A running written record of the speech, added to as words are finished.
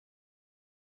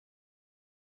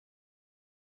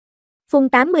Fun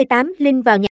 88 link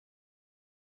vào nhà.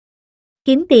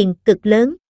 Kiếm tiền cực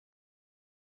lớn.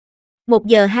 1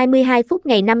 giờ 22 phút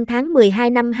ngày 5 tháng 12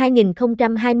 năm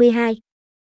 2022.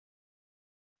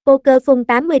 Poker Fun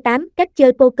 88, cách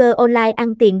chơi poker online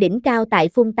ăn tiền đỉnh cao tại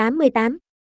Fun 88.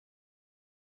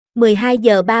 12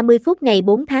 giờ 30 phút ngày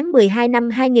 4 tháng 12 năm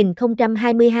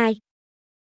 2022.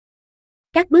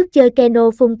 Các bước chơi keno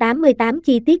Fun 88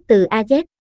 chi tiết từ A Z.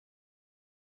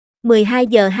 12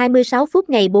 giờ 26 phút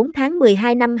ngày 4 tháng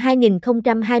 12 năm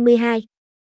 2022.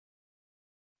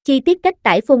 Chi tiết cách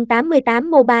tải Fun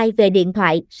 88 mobile về điện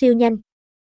thoại, siêu nhanh.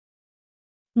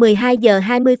 12 giờ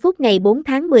 20 phút ngày 4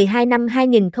 tháng 12 năm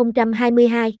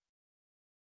 2022.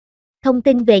 Thông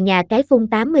tin về nhà cái Fun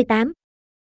 88.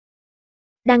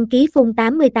 Đăng ký Fun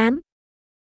 88.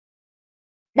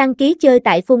 Đăng ký chơi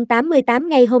tại Fun 88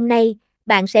 ngay hôm nay,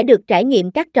 bạn sẽ được trải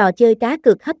nghiệm các trò chơi cá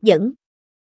cược hấp dẫn.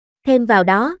 Thêm vào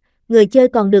đó, người chơi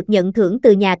còn được nhận thưởng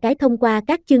từ nhà cái thông qua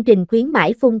các chương trình khuyến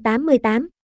mãi Fun 88.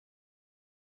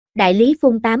 Đại lý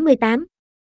Fun 88.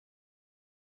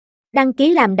 Đăng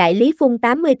ký làm đại lý Fun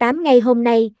 88 ngay hôm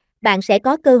nay, bạn sẽ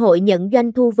có cơ hội nhận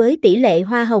doanh thu với tỷ lệ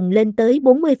hoa hồng lên tới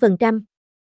 40%.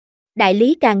 Đại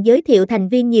lý càng giới thiệu thành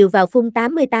viên nhiều vào Fun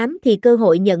 88 thì cơ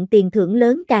hội nhận tiền thưởng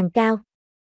lớn càng cao.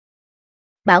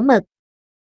 Bảo mật.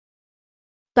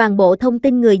 Toàn bộ thông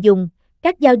tin người dùng,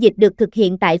 các giao dịch được thực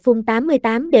hiện tại Fun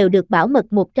 88 đều được bảo mật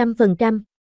 100%.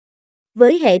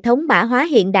 Với hệ thống mã hóa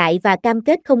hiện đại và cam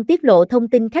kết không tiết lộ thông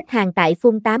tin khách hàng tại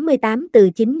Fun 88 từ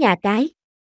chính nhà cái.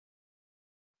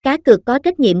 Cá cược có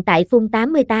trách nhiệm tại Fun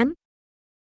 88.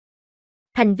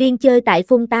 Thành viên chơi tại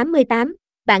Fun 88,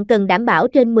 bạn cần đảm bảo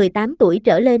trên 18 tuổi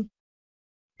trở lên.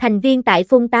 Thành viên tại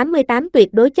Fun 88 tuyệt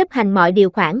đối chấp hành mọi điều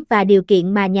khoản và điều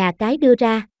kiện mà nhà cái đưa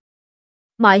ra.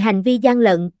 Mọi hành vi gian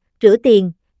lận, rửa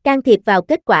tiền, can thiệp vào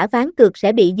kết quả ván cược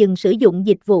sẽ bị dừng sử dụng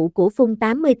dịch vụ của Fun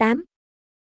 88.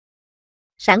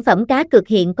 Sản phẩm cá cược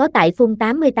hiện có tại Fun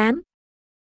 88.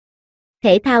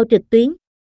 Thể thao trực tuyến.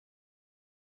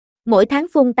 Mỗi tháng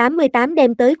Fun 88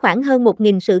 đem tới khoảng hơn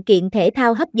 1.000 sự kiện thể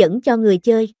thao hấp dẫn cho người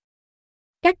chơi.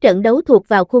 Các trận đấu thuộc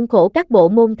vào khuôn khổ các bộ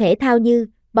môn thể thao như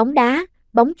bóng đá,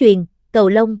 bóng chuyền, cầu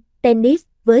lông, tennis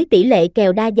với tỷ lệ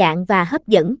kèo đa dạng và hấp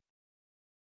dẫn.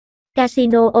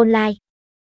 Casino online.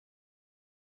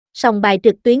 Sòng bài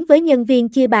trực tuyến với nhân viên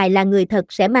chia bài là người thật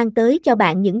sẽ mang tới cho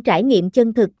bạn những trải nghiệm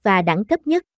chân thực và đẳng cấp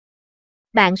nhất.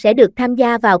 Bạn sẽ được tham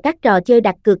gia vào các trò chơi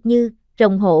đặt cược như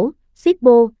rồng hổ, xiết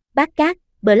bô, bát cát,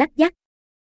 blackjack.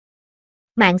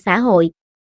 Mạng xã hội.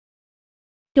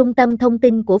 Trung tâm thông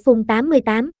tin của Fun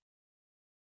 88.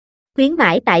 Khuyến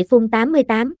mãi tại Fun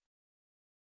 88.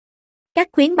 Các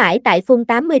khuyến mãi tại Fun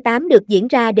 88 được diễn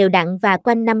ra đều đặn và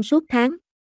quanh năm suốt tháng.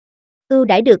 Ưu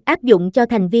đãi được áp dụng cho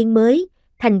thành viên mới,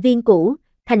 thành viên cũ,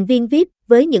 thành viên VIP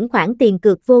với những khoản tiền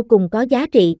cược vô cùng có giá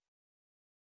trị.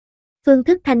 Phương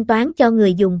thức thanh toán cho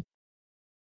người dùng.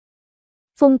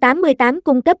 Fun 88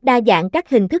 cung cấp đa dạng các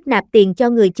hình thức nạp tiền cho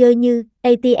người chơi như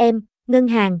ATM, ngân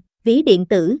hàng, ví điện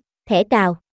tử, thẻ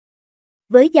cào.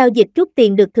 Với giao dịch rút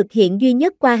tiền được thực hiện duy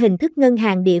nhất qua hình thức ngân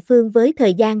hàng địa phương với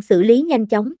thời gian xử lý nhanh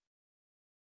chóng.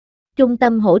 Trung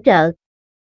tâm hỗ trợ.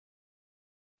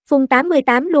 Fun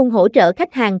 88 luôn hỗ trợ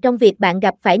khách hàng trong việc bạn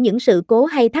gặp phải những sự cố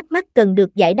hay thắc mắc cần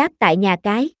được giải đáp tại nhà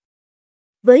cái.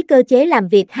 Với cơ chế làm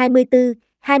việc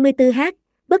 24/24h,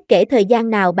 bất kể thời gian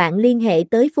nào bạn liên hệ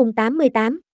tới Fun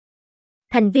 88.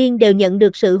 Thành viên đều nhận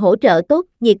được sự hỗ trợ tốt,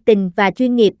 nhiệt tình và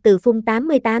chuyên nghiệp từ Fun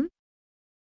 88.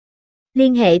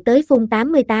 Liên hệ tới Fun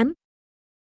 88.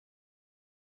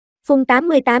 Fun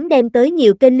 88 đem tới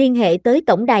nhiều kênh liên hệ tới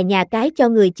tổng đài nhà cái cho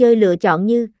người chơi lựa chọn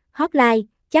như hotline,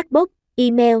 chatbot,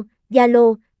 email,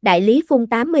 Zalo, đại lý Fun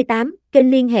 88,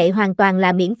 kênh liên hệ hoàn toàn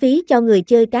là miễn phí cho người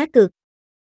chơi cá cược.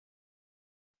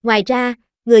 Ngoài ra,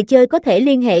 người chơi có thể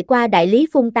liên hệ qua đại lý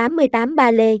Fun 88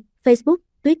 Ba Lê, Facebook,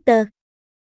 Twitter.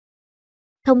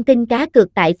 Thông tin cá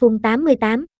cược tại Fun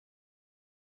 88.